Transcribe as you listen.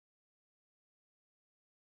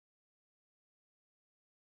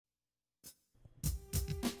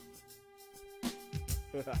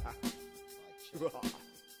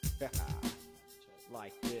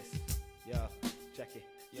Like this, yo, check it.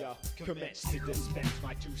 Yo, commence to dispense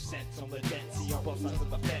my 2 cents on the dent. See on both sides of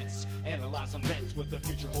the fence, analyze events with the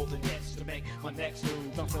future holding nets to make my next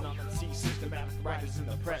move. Something on the C systematic writers in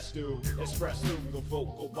the press do. Express through the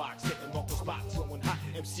vocal box, hitting local spots, flowing hot.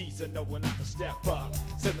 MCs are knowing how to step up.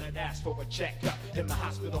 Sending ass for a checkup in the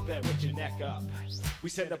hospital bed with your neck up. We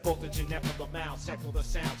send a voltage in there from the mouth, sample the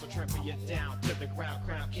sound, so trample you down to the ground.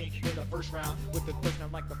 Crown king in the first round with the third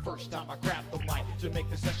round like the first time I grab the mic to make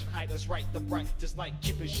the session hype us right the bright. Just like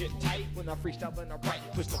keeping shit tight when I freestyle and I write.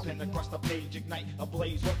 Push the pen across the page, ignite a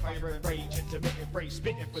blaze with fire and rage. Intermittent phrase,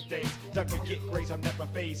 spitting for days. Duck and get grace, I'm never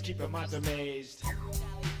phased, keeping minds amazed.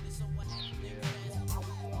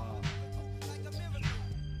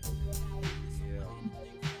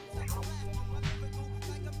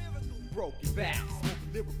 Broken backs,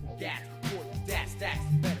 smoking lyrical gas, recording dash stacks,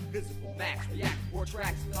 metaphysical max, react, war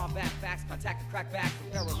tracks, combat facts, contact and crack backs,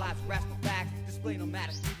 paralyzed, rational facts, display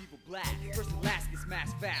nomadic, medieval black, first and last gets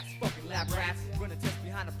masked fast, fucking lab rats, run a test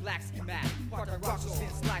behind a black schematic, part-time rocks are sin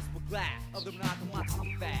sliced with glass, of the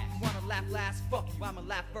monotomy fast, wanna laugh last, fuck you, I'ma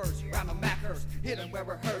laugh first, rhyme a Mac hearse, hit 'em where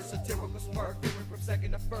it hurts, satirical smirk, veering from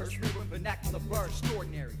second to first, mirroring vernacular burst,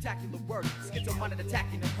 extraordinary, tacular words, schizo-minded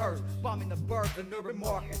attacking the hers, bombing the birds, the nerve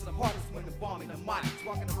markets, the hardest when the bombing the mic,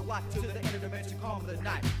 walking the block to the interdimension, calm of the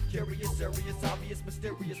night, curious, serious, obvious,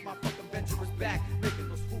 mysterious, my fucking venture is back, making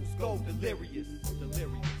those fools go delirious,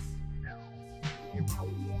 delirious.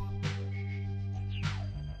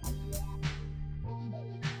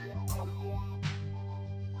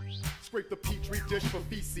 Scrape the petri dish for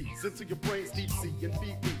feces into your brain's deep sea and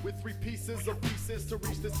feed me with 3 pieces of pieces to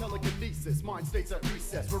reach this telekinesis. Mind states at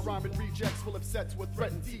recess where rhyming rejects will have set to a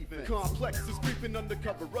threatened defense. Complex is creeping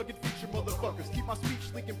undercover, rugged feature motherfuckers. Keep my speech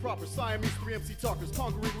sleek and proper. Siamese 3 MC talkers,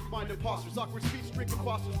 conquering with mind imposters. Awkward speech, drinking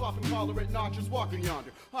postures, flopping collar at notches, walking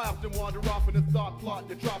yonder. I often wander off in a thought plot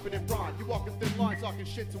to drop it in rhyme. You walk a thin line, talking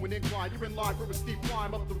shit to an incline. You're in line for a steep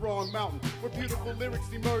climb up the wrong mountain, where beautiful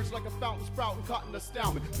lyrics emerge like a fountain sprouting cotton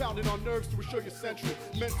astounding. Founded on nerves to assure your central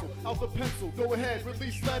mental out the pencil. Go ahead,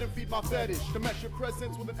 release lead and feed my fetish to measure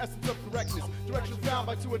presence with an essence of correctness. Direction found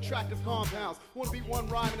by 2 attractive compounds. One beat, one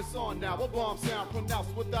rhyme, and it's on now. A bomb sound pronounced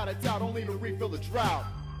without a doubt, only to refill the drought.